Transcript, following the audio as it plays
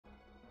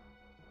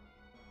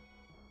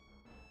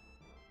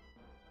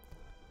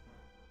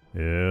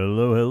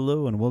Hello,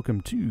 hello, and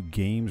welcome to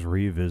Games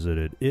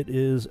Revisited. It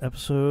is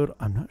episode,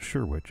 I'm not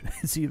sure which.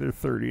 It's either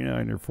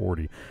 39 or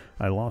 40.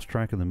 I lost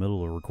track in the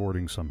middle of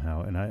recording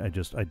somehow, and I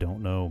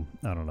don't know.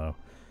 I don't know.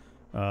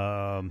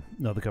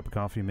 Another cup of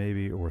coffee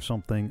maybe, or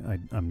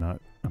something. I'm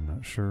not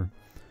sure.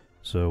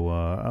 So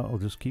I'll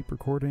just keep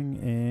recording,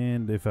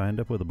 and if I end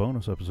up with a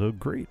bonus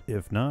episode, great.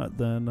 If not,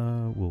 then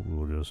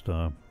we'll just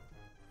we'll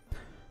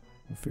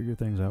figure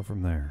things out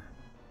from there.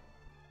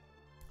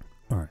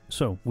 Alright,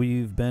 so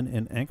we've been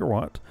in Ankor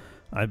Wat.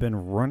 I've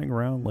been running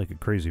around like a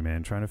crazy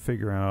man trying to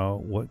figure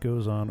out what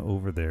goes on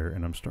over there,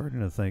 and I'm starting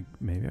to think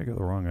maybe I got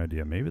the wrong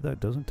idea. Maybe that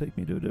doesn't take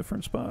me to a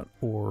different spot,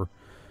 or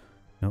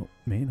no,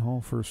 main hall,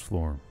 first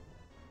floor.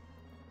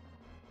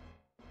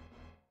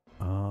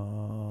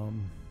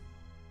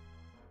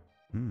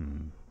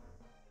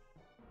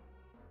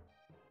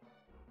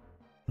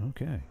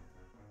 Okay.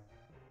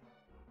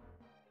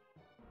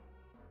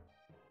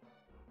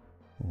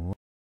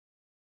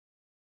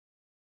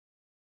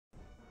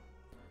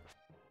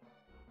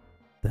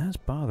 That's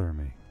bothering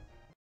me.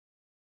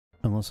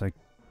 Unless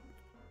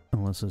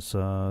it's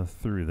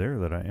through there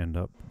that I end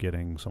up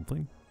getting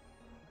something.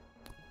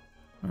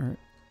 Alright,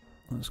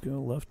 let's go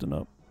left and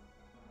up.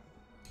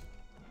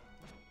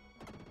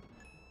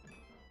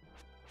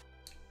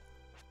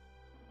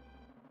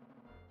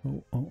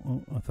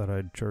 Oh, I thought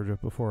I'd charge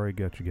up before I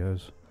got you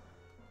guys.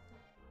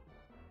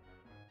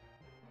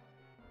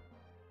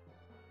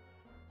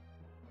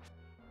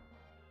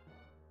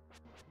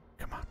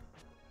 Come on.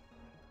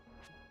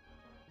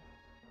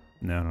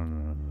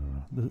 No.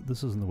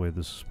 This isn't the way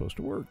this is supposed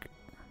to work.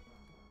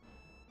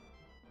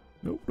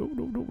 No.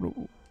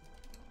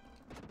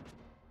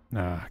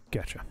 Ah,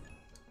 gotcha.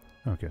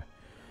 Okay.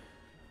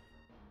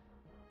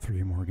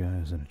 3 more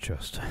guys in a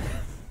chest.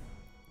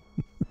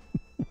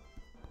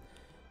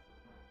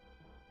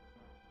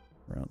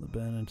 Around the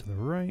bend and to the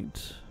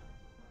right.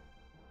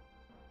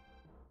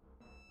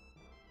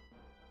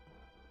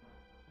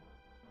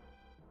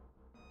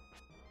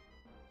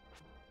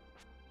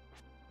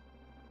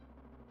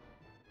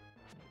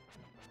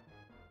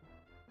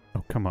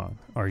 Oh, come on.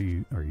 Are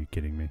you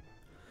kidding me?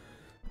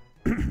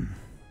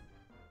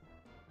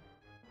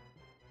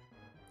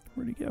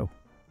 Where'd he go?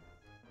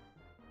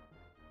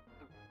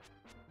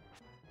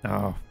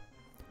 Oh.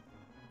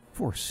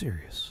 For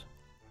serious.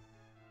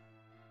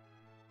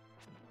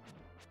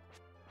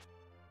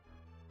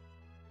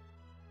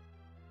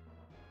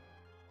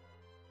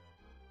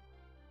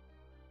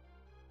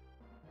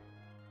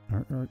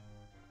 Are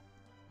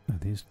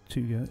these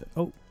two guys?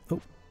 Oh,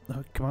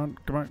 come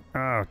on.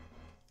 Ah,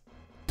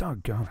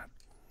 doggone it.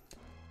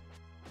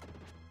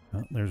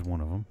 Oh, there's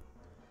one of them.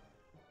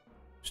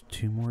 There's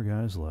 2 more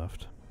guys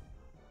left.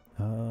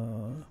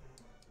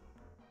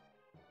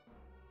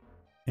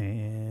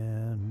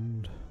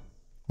 And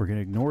we're going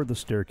to ignore the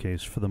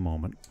staircase for the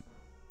moment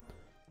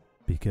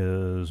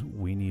because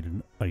we need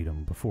an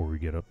item before we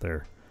get up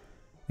there,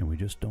 and we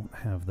just don't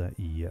have that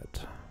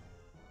yet.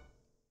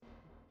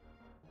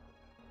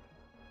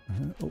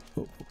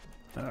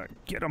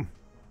 Get him!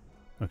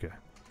 Okay.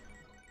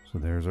 So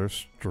there's our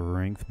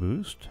strength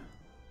boost.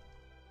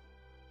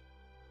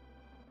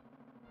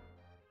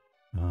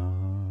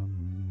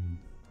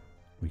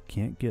 We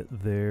can't get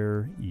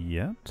there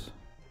yet.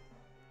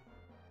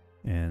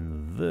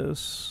 And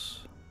this...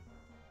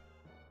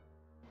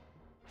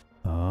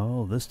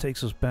 Oh, this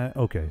takes us back...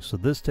 Okay, so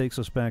this takes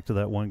us back to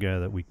that one guy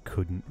that we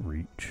couldn't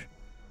reach.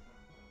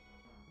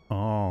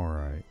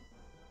 Alright.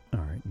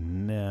 Alright,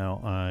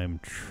 now I'm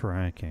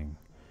tracking.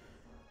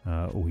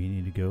 We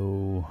need to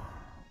go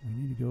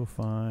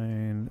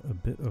find a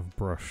bit of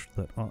brush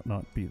that ought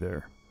not be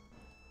there.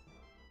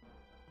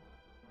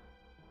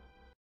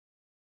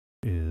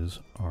 Is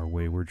our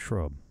wayward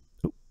shrub.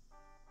 Oh.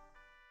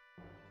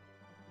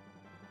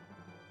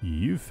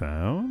 You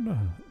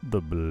found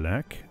the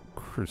black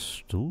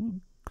crystal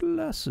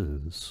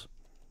glasses.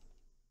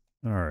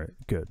 Alright,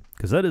 good.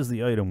 Because that is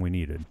the item we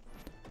needed.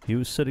 He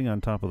was sitting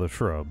on top of the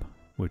shrub,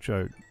 which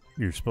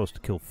you're supposed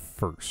to kill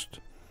first.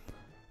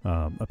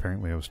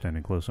 Apparently I was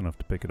standing close enough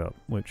to pick it up,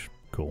 which,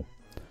 cool.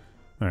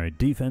 Alright,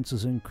 defense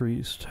is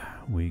increased.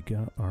 We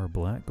got our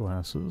black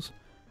glasses.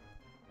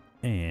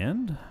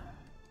 And...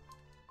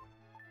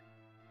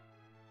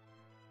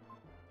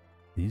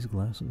 these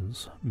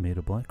glasses made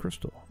of black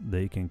crystal.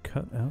 They can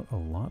cut out a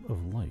lot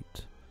of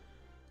light.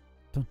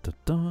 Dun dun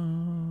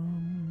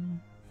dun!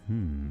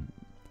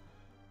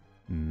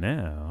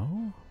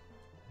 Now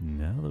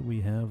that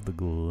we have the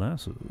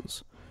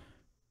glasses,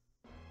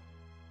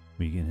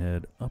 we can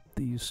head up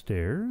these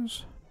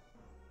stairs.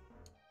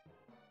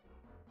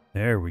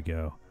 There we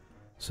go.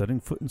 Setting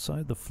foot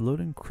inside, the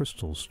floating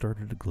crystals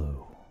started to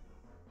glow.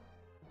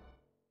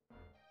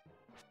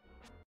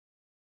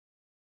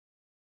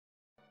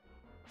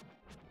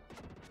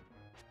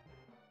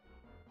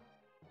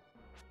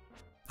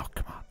 Oh,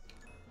 come on.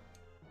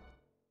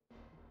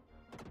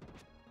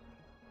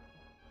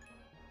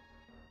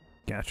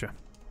 Gotcha.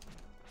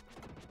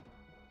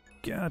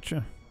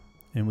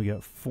 And we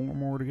got 4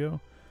 more to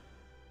go.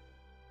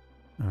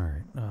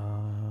 Alright,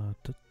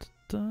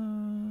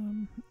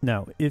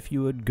 Now, if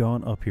you had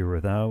gone up here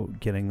without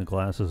getting the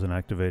glasses and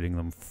activating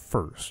them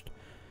first,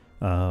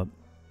 the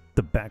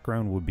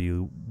background would be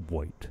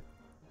white.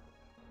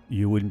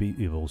 You wouldn't be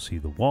able to see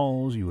the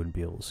walls, you wouldn't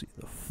be able to see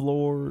the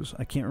floors.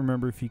 I can't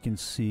remember if you can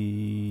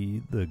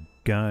see the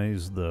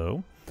guys,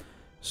 though.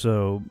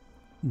 So,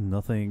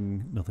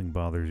 nothing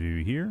bothers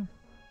you here.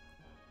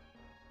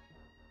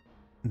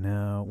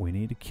 Now, we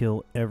need to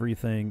kill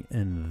everything,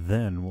 and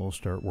then we'll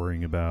start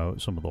worrying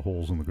about some of the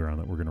holes in the ground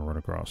that we're going to run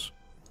across.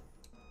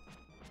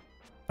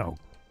 Oh.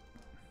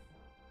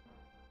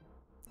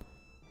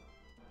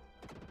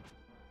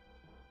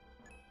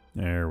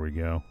 There we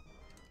go.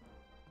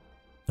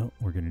 Oh,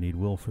 we're going to need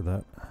Will for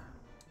that.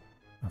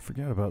 I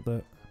forgot about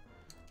that.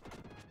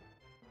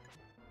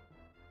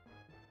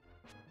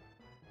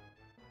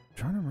 I'm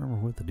trying to remember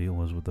what the deal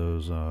was with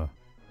those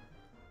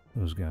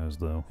guys,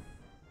 though.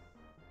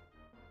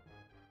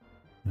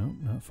 Nope,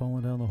 not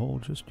falling down the hole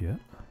just yet.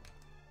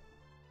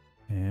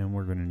 And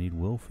we're going to need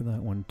Will for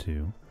that one,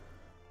 too.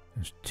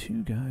 There's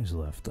 2 guys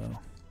left, though.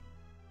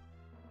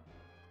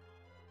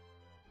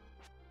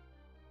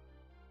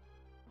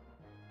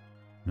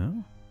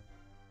 No?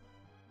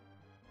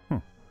 Huh.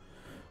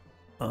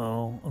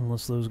 Oh,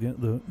 unless those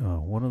get the... Oh,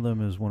 one of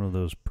them is one of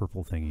those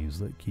purple thingies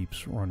that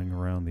keeps running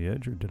around the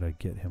edge, or did I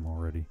get him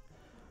already?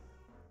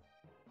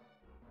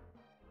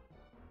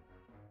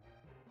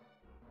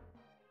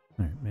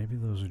 Alright, maybe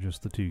those are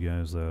just the 2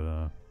 guys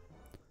that,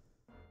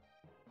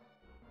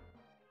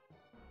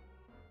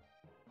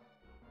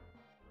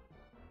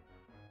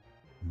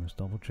 Let's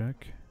double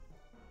check.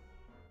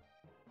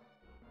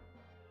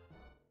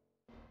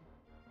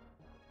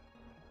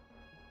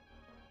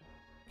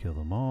 Kill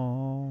them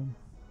all.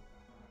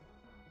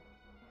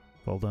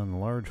 Fall down the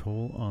large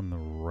hole on the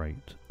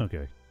right.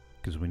 Okay,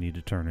 because we need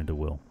to turn into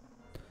Will.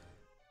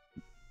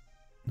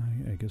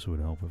 I guess it would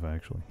help if I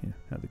actually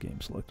had the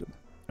game selected.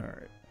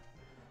 Alright.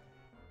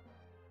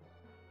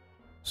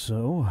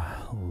 So,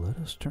 let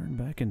us turn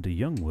back into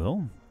young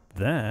Will.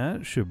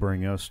 That should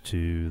bring us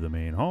to the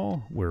main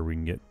hall, where we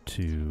can get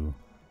to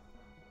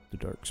the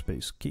dark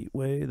space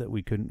gateway that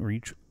we couldn't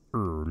reach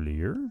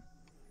earlier.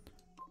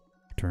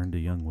 Turn to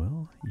young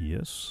Will,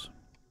 yes.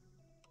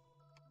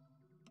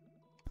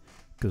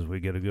 Because we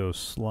gotta go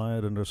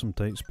slide under some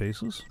tight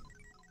spaces.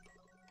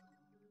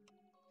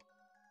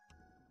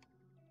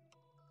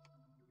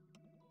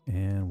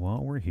 And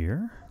while we're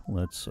here,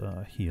 let's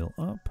heal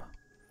up.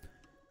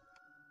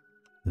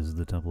 This is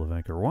the Temple of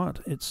Ankor Wat.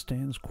 It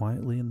stands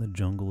quietly in the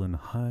jungle and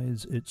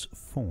hides its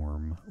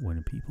form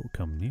when people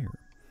come near.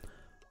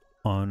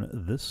 On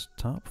this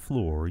top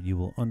floor, you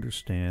will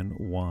understand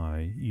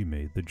why you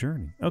made the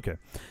journey. Okay,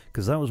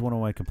 because that was one of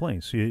my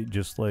complaints.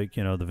 Just like,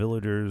 you know, the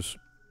villagers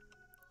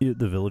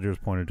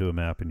pointed to a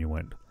map and you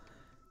went.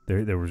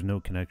 There was no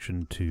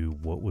connection to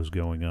what was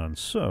going on.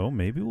 So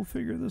maybe we'll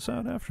figure this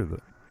out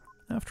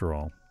after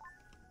all.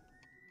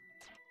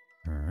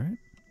 All right.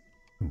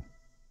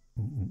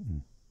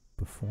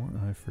 Before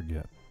I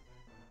forget,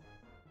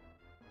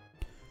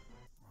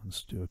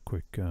 let's do a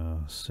quick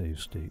save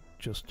state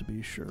just to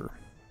be sure.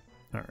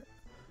 Alright.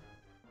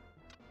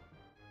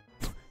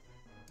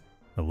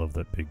 I love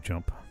that big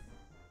jump.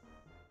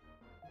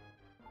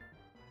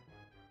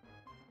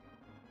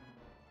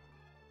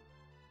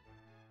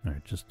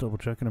 Alright, just double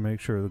checking to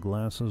make sure the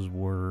glasses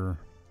were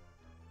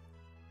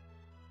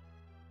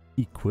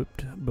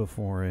equipped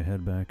before I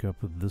head back up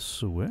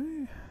this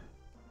way.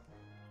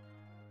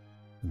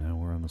 Now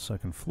we're on the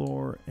second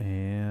floor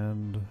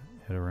and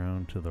head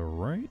around to the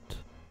right.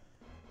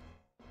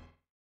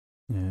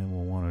 And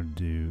we'll want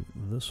to do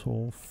this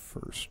hole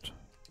first.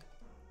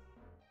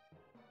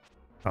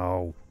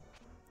 Oh.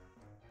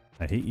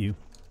 I hate you.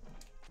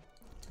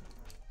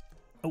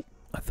 Oh,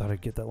 I thought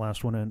I'd get that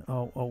last one in.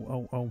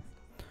 Oh.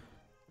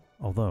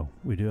 Although,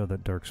 we do have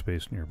that dark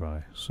space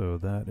nearby, so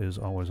that is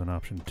always an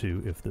option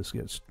too if this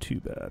gets too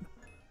bad.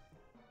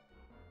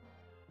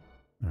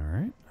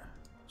 Alright.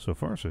 So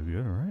far so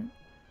good, alright.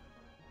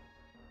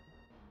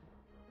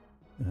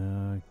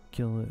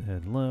 Kill it,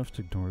 head left,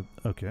 ignore...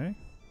 Okay.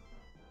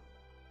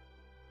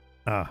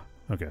 Ah,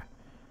 okay.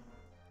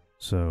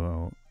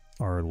 So,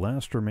 our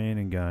last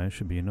remaining guy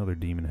should be another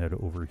demon head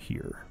over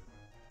here.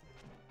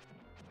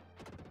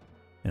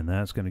 And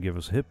that's going to give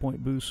us a hit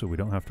point boost, so we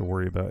don't have to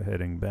worry about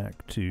heading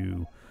back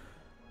to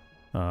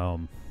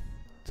the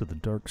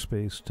dark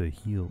space to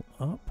heal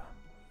up.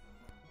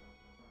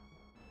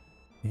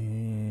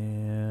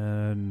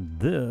 And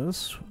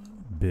this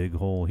big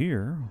hole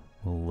here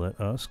will let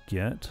us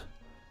get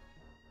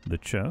the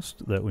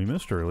chest that we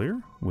missed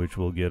earlier, which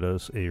will get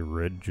us a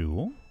red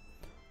jewel.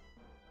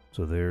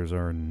 So there's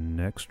our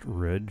next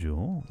red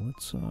jewel.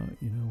 Let's,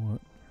 you know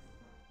what?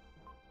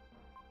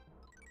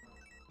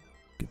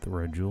 Get the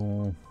red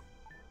jewel.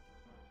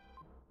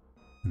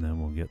 And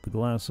then we'll get the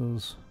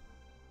glasses.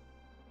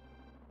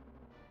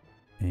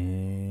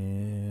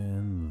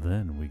 And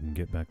then we can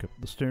get back up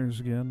the stairs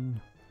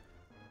again.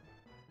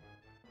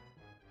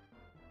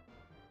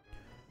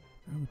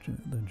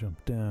 Then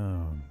jump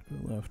down,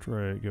 go left,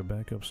 right, go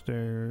back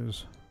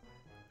upstairs.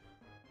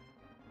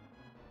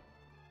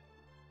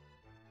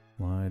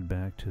 Slide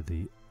back to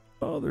the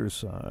other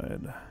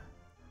side.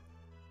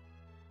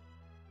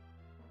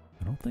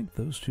 I don't think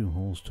those two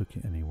holes took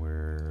you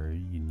anywhere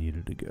you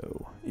needed to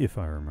go, if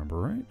I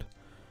remember right.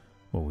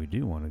 What we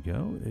do want to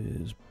go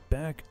is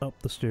back up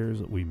the stairs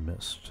that we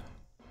missed.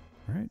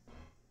 Right?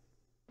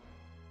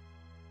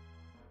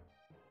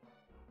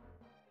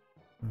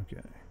 Okay.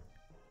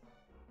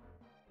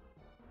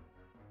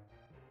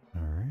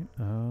 Alright,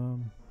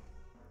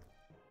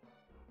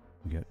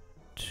 we got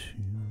 2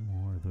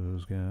 more of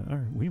those guys.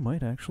 Alright, we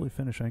might actually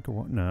finish Ankor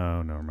Wat.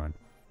 No, never mind.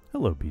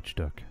 Hello, beach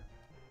duck.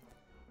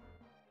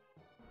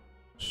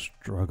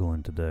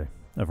 Struggling today.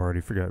 I've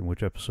already forgotten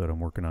which episode I'm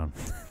working on.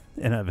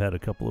 And I've had a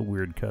couple of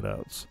weird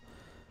cutouts.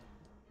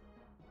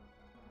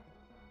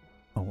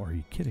 Oh, are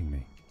you kidding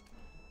me?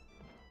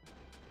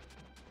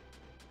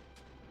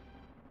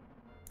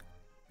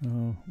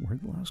 Oh,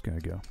 where'd the last guy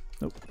go?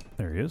 Oh,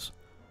 there he is.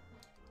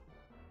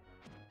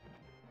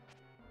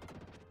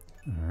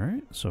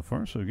 Alright, so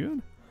far so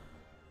good.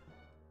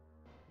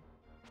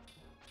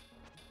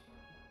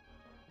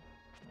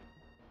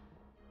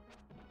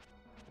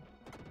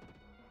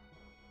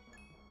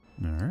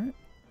 Alright.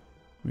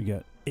 We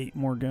got 8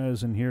 more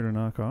guys in here to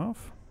knock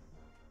off.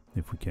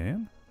 If we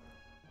can.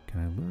 Can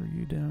I lure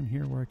you down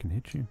here where I can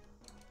hit you?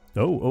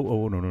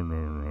 Oh, no.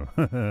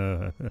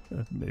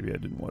 Maybe I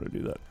didn't want to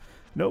do that.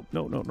 Nope,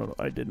 no.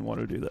 I didn't want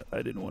to do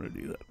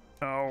that.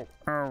 Ow.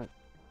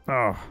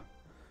 Ah.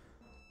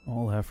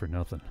 All that for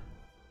nothing.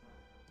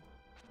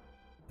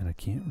 And I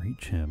can't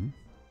reach him.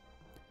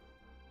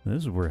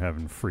 This is where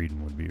having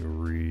freedom would be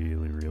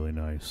really, really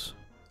nice.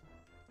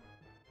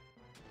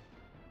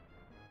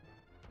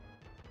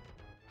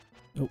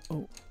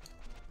 Oh.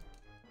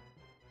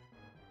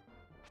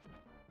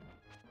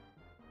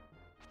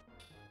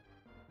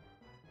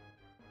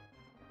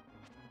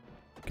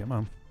 Come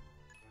on.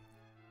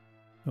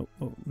 Oh,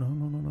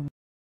 no.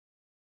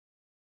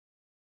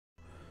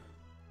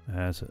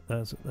 That's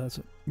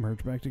it.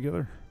 Merge back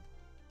together.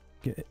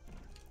 Get it.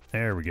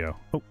 There we go.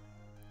 Oh,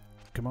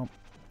 come on.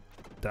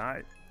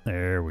 Die.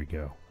 There we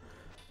go.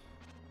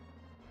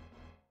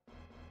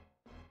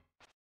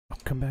 Oh,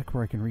 come back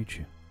where I can reach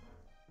you.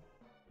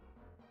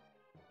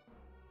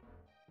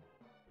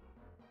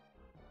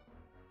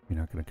 You're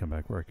not going to come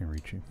back where I can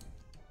reach you.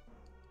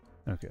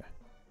 Okay.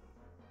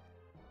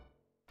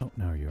 Oh,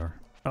 now you are.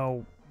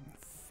 Oh,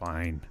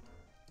 fine.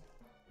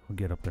 I'll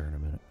get up there in a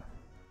minute.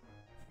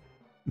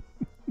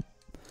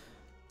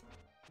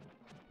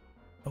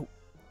 Oh,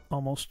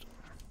 almost.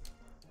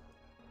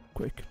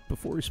 Quick,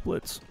 before he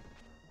splits.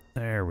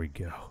 There we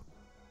go.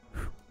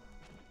 Whew.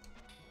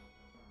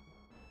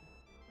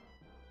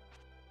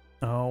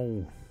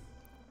 Oh.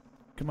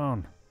 Come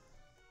on.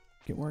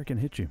 Get where I can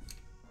hit you.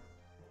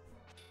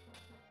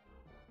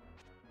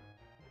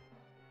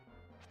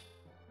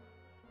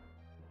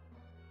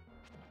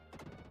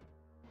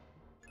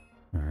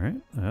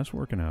 Alright, that's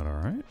working out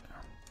alright.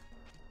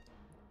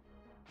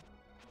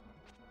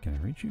 Can I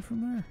reach you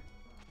from there?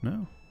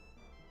 No?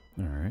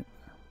 Alright.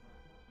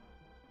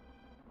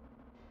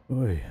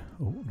 Oi.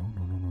 Oh,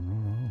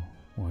 no.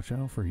 Watch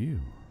out for you.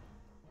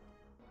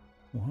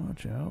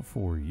 Watch out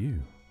for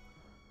you.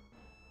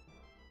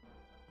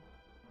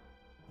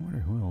 I wonder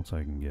who else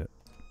I can get.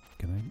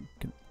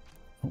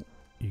 Oh,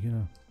 you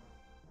gonna...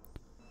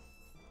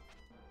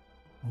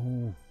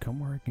 Oh, come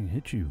where I can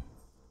hit you.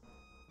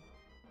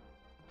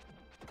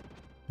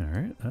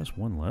 Alright, that's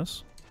one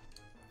less.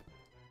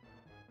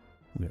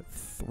 We got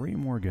 3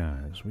 more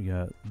guys. We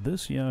got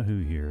this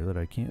Yahoo here that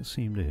I can't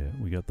seem to hit.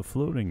 We got the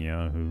floating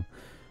Yahoo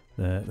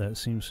that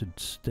seems to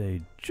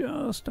stay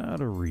just out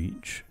of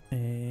reach.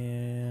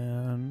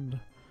 And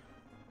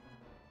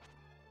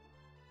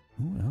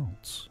who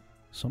else?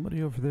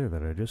 Somebody over there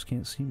that I just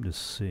can't seem to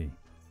see.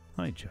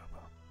 Hi,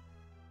 Jabba.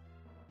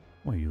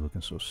 Why are you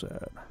looking so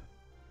sad?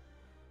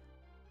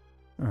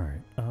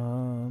 Alright,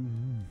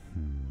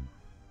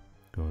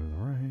 go to the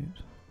right.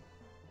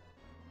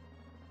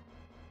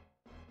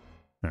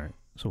 Alright,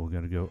 so we've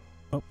got to go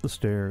up the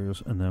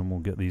stairs, and then we'll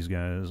get these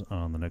guys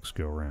on the next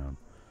go-round.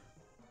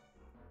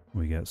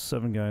 We got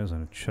 7 guys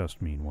on a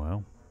chest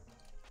meanwhile.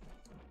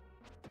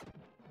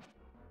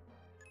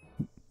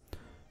 I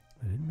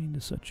didn't mean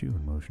to set you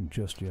in motion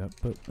just yet,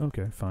 but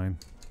okay, fine.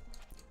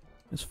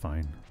 It's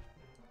fine.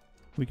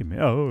 We can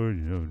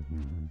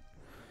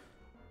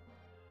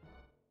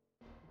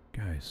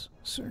Guys,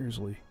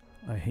 seriously,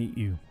 I hate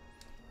you.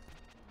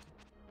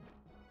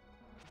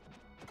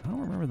 I don't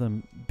remember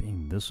them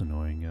being this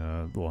annoying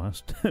the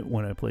last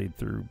when I played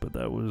through, but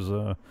that was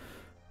a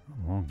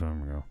long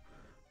time ago.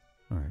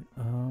 Alright,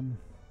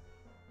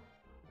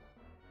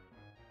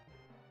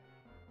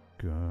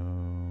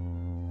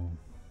 go.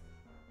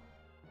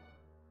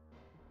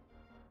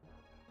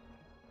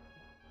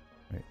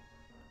 Wait.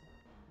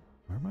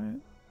 Where am I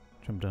at?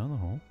 Jump down the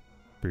hole.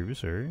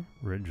 Previous area.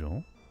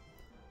 Original.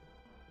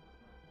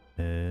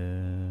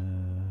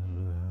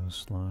 And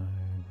slide.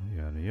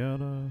 Yada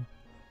yada.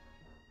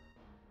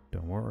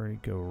 Don't worry.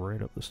 Go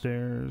right up the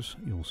stairs.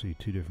 You'll see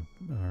 2 different...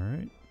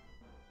 Alright.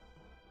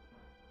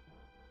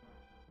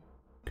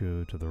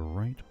 Go to the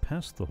right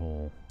past the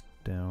hole.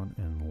 down,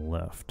 and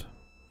left.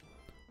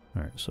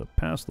 Alright, so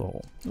past the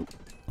hole. Oop,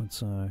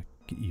 let's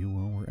get you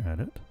while we're at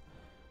it.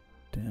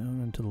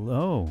 Down into the...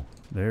 Oh!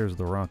 There's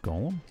the rock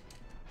golem.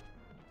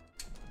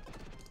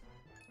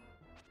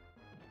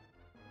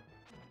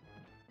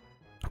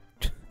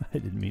 I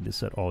didn't mean to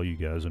set all you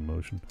guys in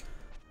motion.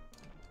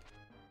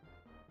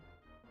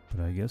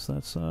 But I guess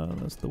that's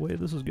the way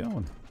this is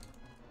going.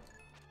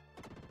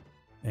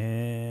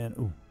 And...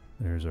 oh,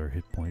 there's our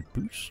hit point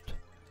boost.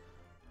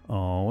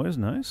 Always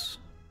nice.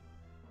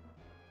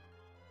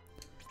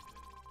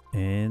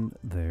 And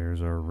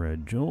there's our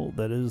red jewel.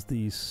 That is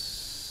the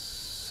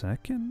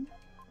second?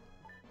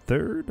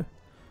 Third?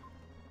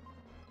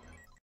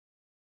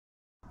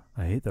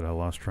 I hate that I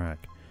lost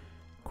track.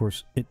 Of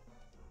course, it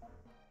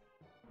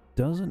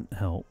doesn't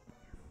help.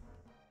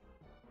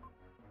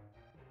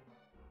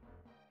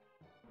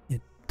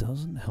 It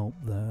doesn't help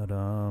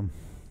that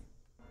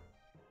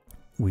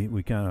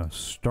we kind of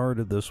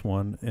started this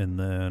one and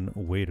then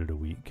waited a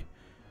week.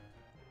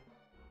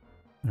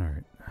 All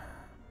right.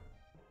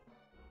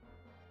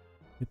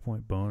 Hit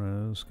point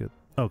bonus. Get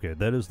okay.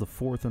 That is the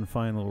fourth and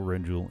final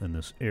red jewel in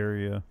this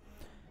area.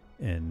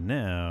 And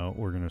now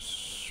we're gonna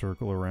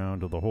circle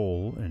around to the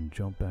hole and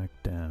jump back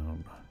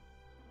down.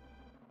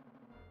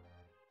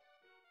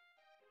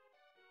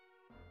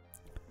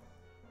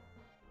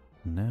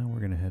 Now we're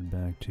going to head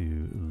back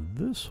to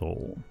this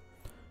hole.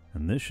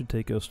 And this should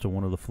take us to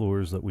one of the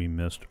floors that we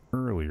missed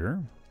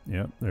earlier.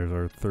 Yep, there's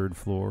our third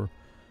floor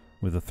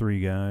with the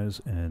 3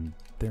 guys. And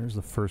there's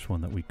the first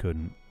one that we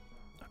couldn't.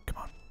 Oh, come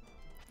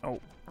on.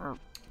 Oh,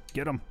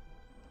 get him.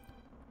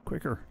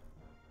 Quicker.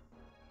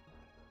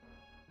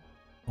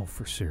 Oh,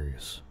 for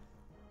serious.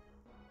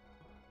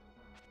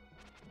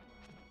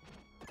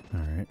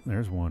 Alright,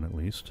 there's one at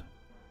least.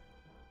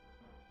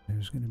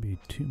 There's going to be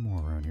 2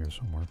 more around here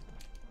somewhere.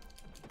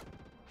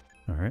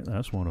 Alright,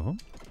 that's one of them.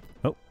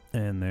 Oh,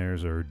 and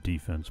there's our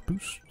defense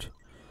boost.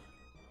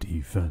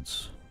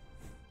 Defense.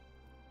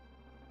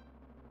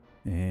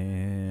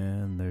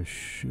 And there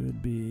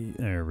should be...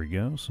 there we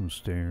go. Some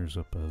stairs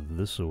up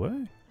this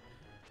way.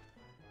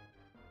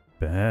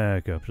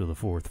 Back up to the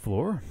 4th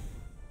floor.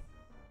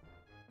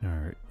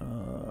 Alright,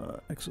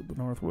 exit the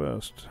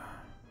northwest.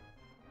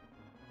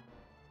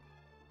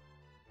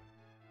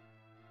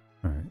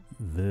 Alright,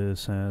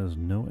 this has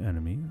no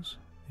enemies.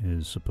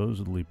 Is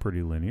supposedly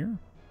pretty linear.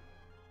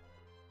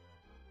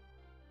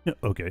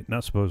 Okay,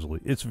 not supposedly.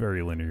 It's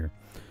very linear.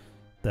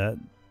 That's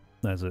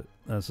it.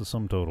 That's the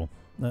sum total.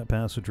 That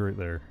passage right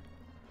there.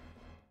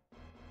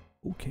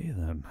 Okay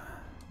then.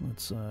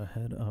 Let's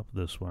head up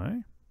this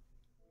way.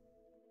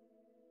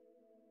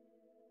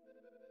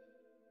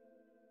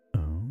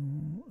 Oh,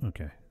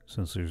 okay.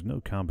 Since there's no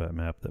combat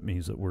map, that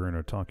means that we're in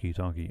a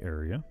talkie-talkie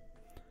area.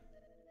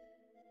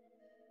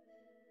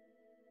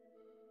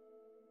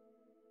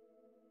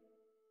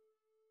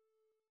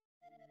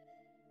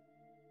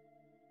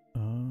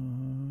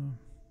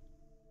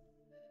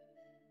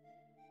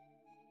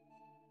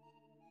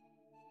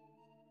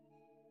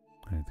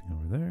 Anything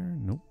over there?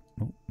 Nope,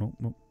 nope, nope,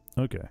 nope.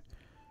 Okay.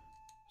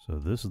 So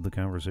this is the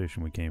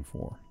conversation we came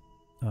for.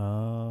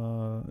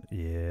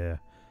 Yeah.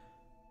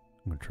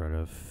 I'm gonna try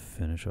to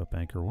finish up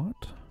Ankor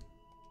Wat.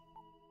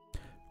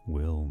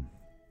 Will,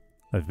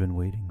 I've been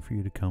waiting for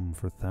you to come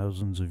for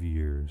thousands of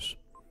years.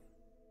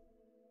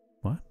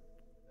 What?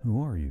 Who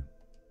are you?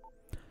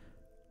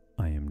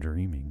 I am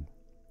dreaming.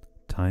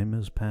 Time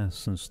has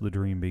passed since the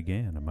dream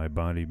began, and my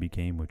body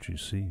became what you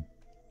see.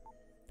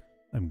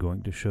 I'm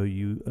going to show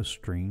you a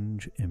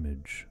strange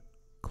image.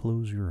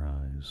 Close your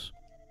eyes.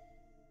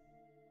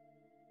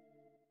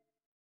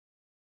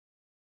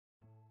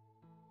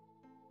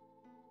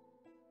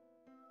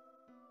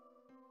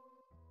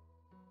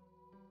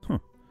 Huh.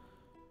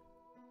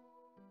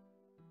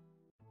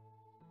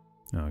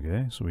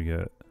 Okay, so we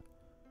got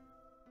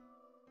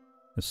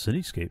a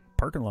cityscape,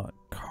 parking lot,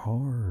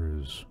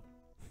 cars.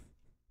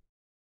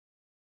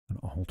 An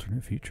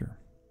alternate future.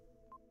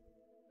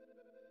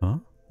 Huh?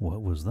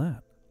 What was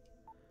that?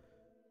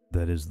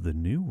 That is the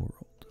new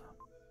world.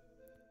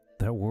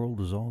 That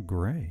world is all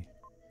gray.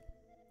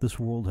 This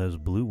world has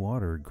blue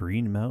water,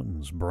 green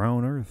mountains,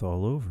 brown earth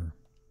all over.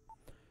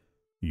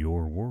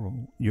 Your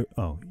world... you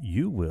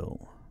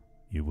will.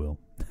 You will.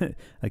 It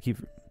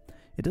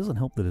doesn't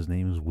help that his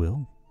name is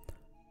Will.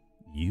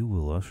 You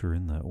will usher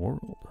in that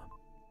world.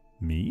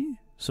 Me?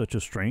 Such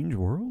a strange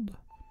world?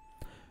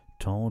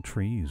 Tall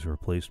trees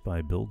replaced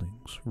by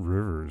buildings,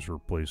 rivers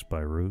replaced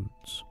by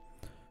roads.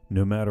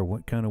 No matter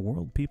what kind of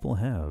world people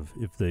have,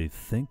 if they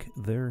think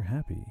they're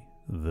happy,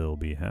 they'll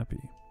be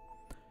happy.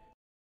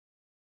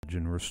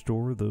 And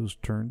restore those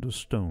turned to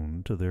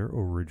stone to their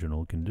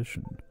original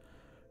condition.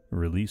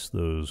 Release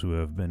those who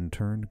have been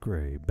turned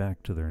gray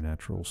back to their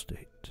natural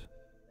state.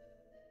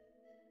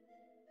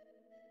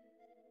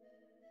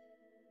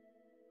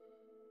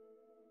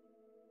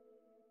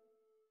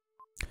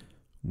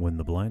 When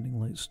the blinding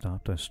light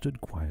stopped, I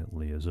stood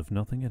quietly as if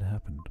nothing had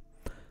happened.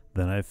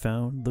 Then I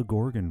found the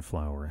Gorgon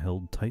flower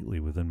held tightly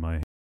within my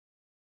hand.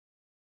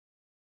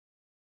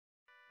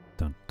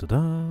 Dun da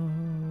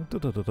da! Da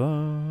da da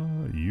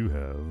da. You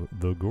have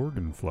the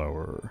Gorgon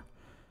flower.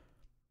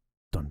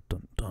 Dun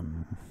dun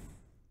dun.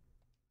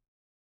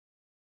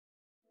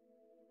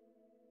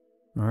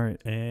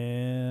 Alright,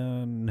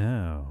 and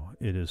now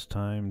it is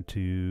time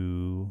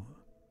to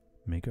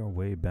make our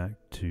way back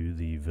to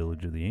the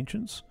Village of the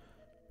Ancients.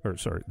 Or,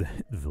 sorry, the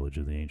Village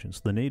of the Ancients.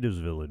 The Natives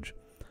Village.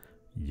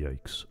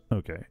 Yikes.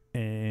 Okay,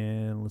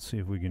 and let's see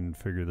if we can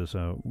figure this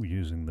out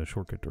using the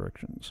shortcut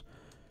directions.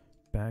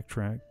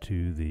 Backtrack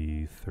to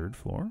the 3rd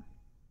floor.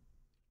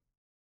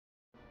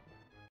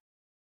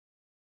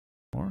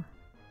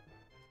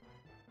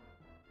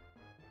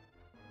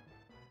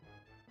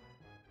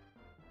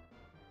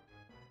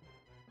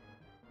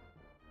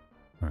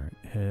 Alright,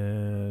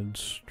 head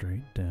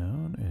straight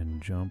down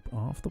and jump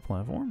off the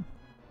platform.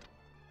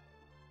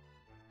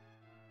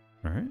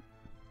 Alright.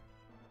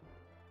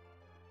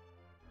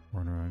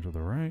 Run around to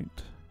the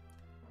right.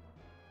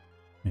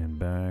 And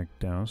back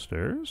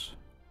downstairs.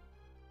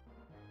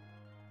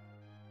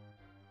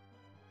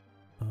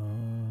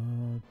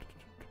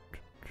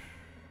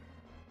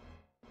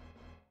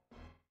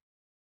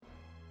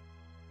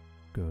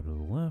 Go to the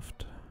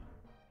left.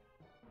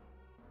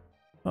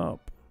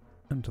 Up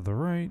and to the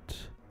right.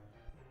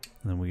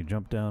 And then we can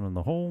jump down in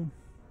the hole.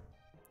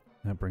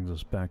 That brings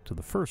us back to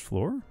the 1st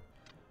floor.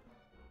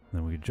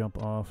 Then we can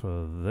jump off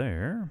of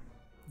there.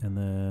 And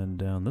then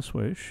down this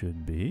way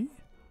should be...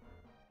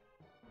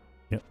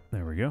 Yep,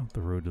 there we go.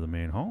 The road to the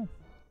main hall.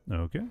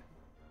 Okay.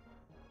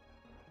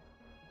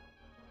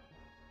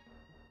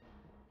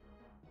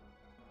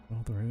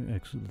 All the right,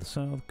 exit to the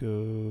south,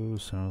 go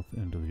south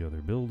into the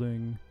other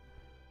building.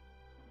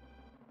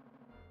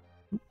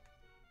 Oop.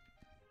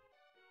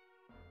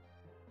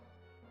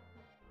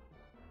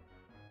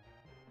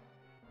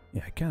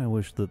 Yeah, I kind of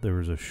wish that there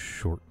was a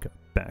shortcut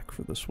back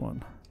for this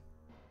one.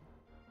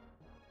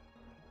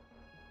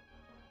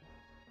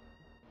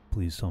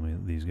 Please tell me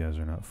that these guys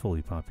are not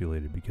fully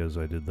populated because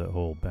I did that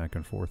whole back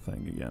and forth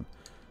thing again.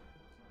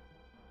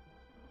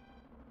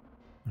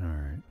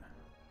 Alright.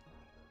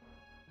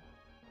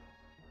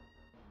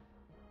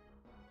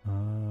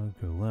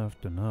 Go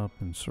left and up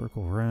and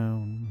circle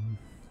around.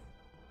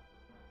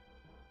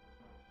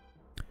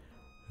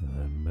 And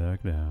then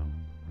back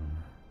down.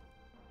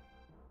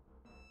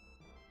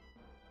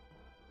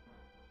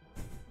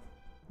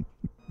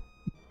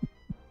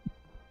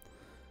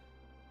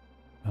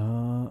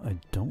 I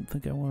don't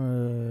think I want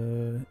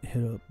to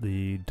hit up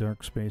the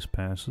Dark Space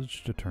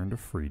Passage to turn to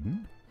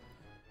Frieden.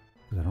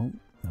 I don't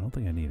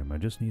think I need him. I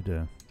just need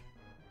to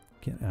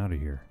get out of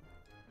here.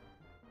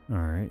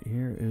 Alright,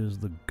 here is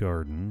the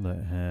garden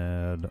that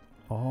had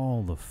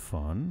all the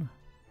fun.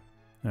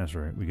 That's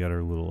right, we got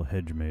our little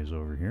hedge maze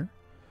over here.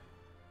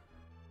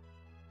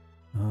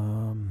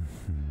 Round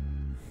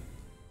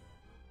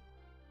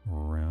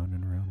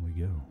and round we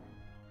go.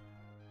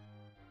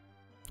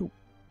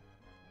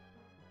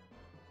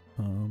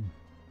 Oh.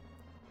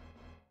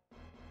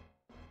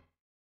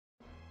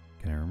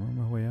 Can I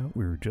remember my way out?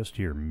 We were just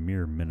here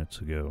mere minutes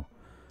ago.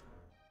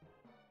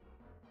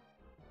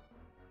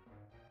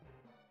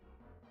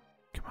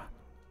 Come on.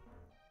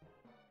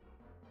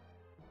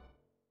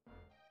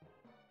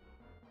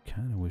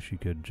 Kinda wish you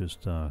could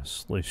just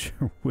slice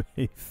your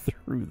way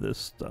through this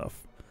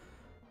stuff.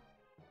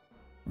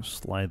 Or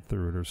slide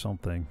through it or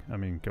something. I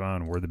mean, come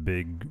on, we're the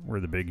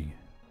big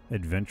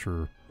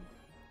adventure.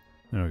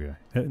 Okay.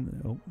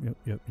 Oh,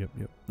 yep.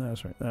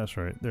 That's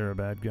right. There are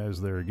bad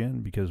guys there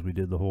again because we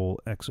did the whole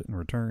exit and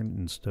return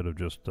instead of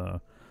just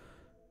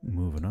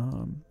moving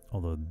on.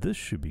 Although this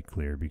should be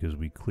clear because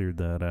we cleared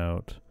that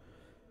out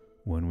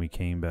when we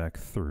came back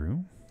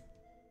through.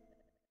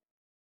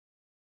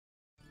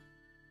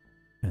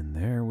 And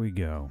there we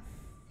go.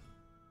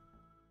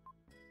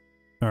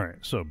 Alright,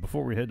 so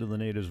before we head to the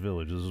Natives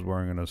Village, this is where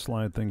I'm going to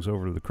slide things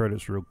over to the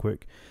credits real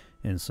quick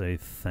and say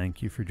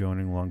thank you for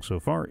joining along so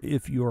far.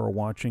 If you are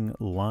watching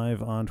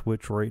live on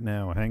Twitch right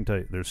now, hang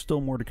tight. There's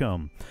still more to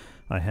come.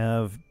 I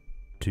have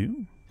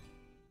 2,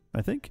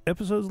 I think,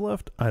 episodes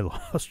left. I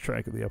lost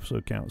track of the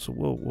episode count, so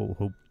we'll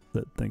hope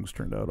that things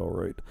turned out all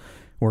right.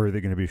 Or are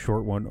they going to be a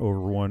short one, over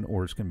one,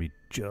 or it's going to be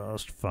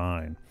just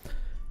fine.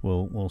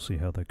 We'll see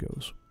how that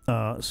goes.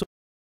 So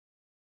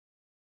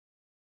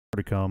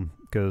to come,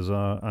 because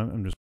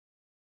I'm just...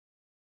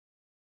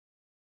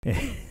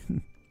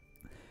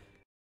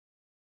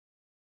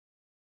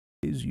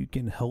 You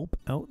can help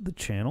out the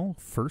channel.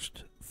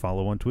 First,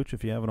 follow on Twitch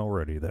if you haven't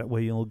already. That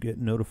way you'll get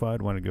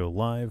notified when I go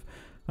live.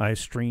 I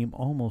stream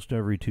almost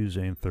every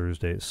Tuesday and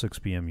Thursday at 6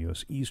 p.m.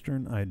 US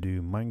Eastern. I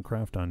do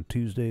Minecraft on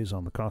Tuesdays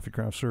on the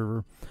CoffeeCraft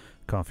server,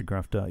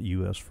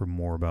 coffeecraft.us for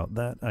more about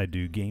that. I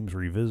do Games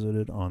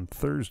Revisited on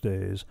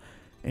Thursdays,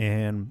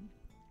 and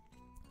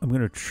I'm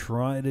going to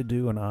try to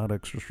do an odd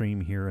extra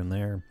stream here and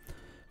there,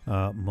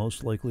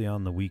 most likely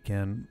on the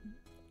weekend.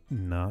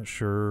 Not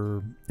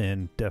sure,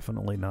 and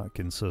definitely not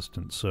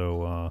consistent.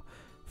 So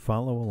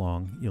follow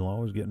along. You'll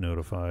always get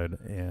notified,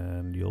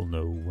 and you'll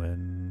know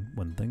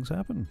when things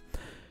happen.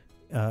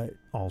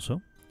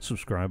 Also,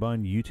 subscribe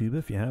on YouTube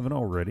if you haven't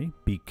already,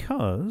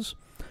 because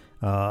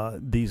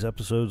These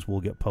episodes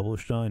will get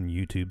published on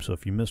YouTube, so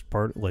if you missed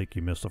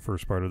you missed the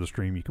first part of the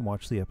stream, you can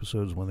watch the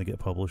episodes when they get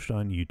published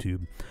on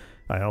YouTube.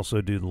 I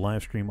also do the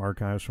live stream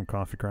archives from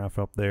Coffee Craft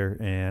up there,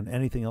 and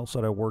anything else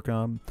that I work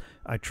on,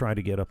 I try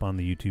to get up on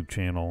the YouTube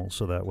channel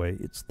so that way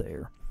it's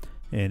there.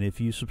 And if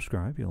you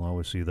subscribe, you'll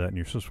always see that in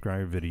your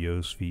subscribe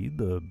videos feed.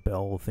 The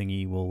bell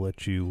thingy will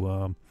let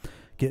you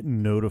get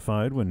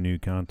notified when new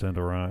content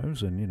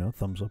arrives, and, you know,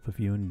 thumbs up if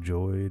you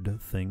enjoyed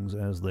things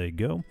as they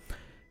go.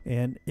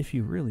 And if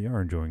you really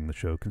are enjoying the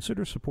show,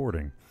 consider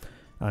supporting.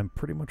 I'm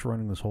pretty much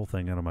running this whole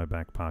thing out of my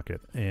back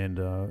pocket, and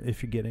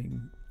if you're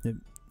getting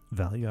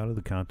value out of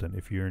the content,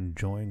 if you're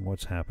enjoying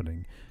what's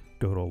happening,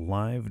 go to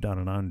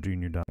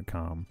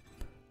live.anonjunior.com.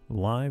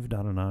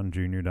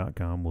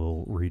 Live.anonjunior.com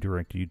will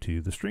redirect you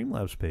to the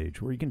Streamlabs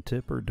page where you can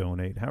tip or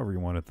donate, however you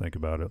want to think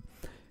about it.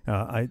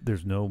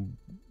 There's no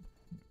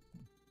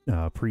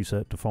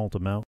preset default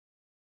amount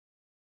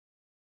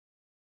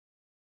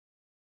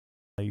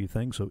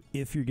thing, so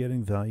if you're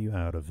getting value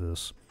out of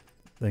this,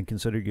 then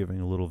consider giving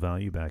a little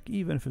value back,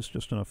 even if it's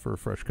just enough for a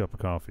fresh cup of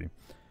coffee.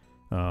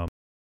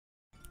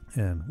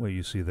 And what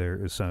you see there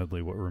is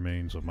sadly what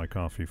remains of my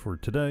coffee for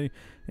today,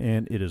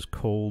 and it is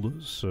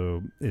cold,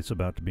 so it's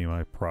about to be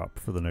my prop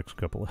for the next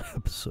couple of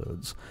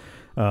episodes.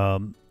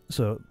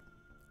 So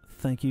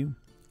thank you,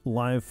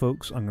 live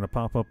folks. I'm going to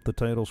pop up the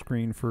title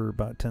screen for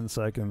about 10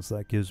 seconds.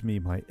 That gives me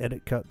my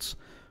edit cuts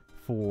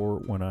for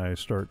when I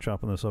start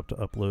chopping this up to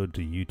upload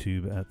to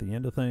YouTube at the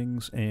end of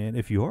things. And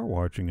if you are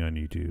watching on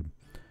YouTube,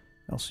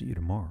 I'll see you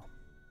tomorrow.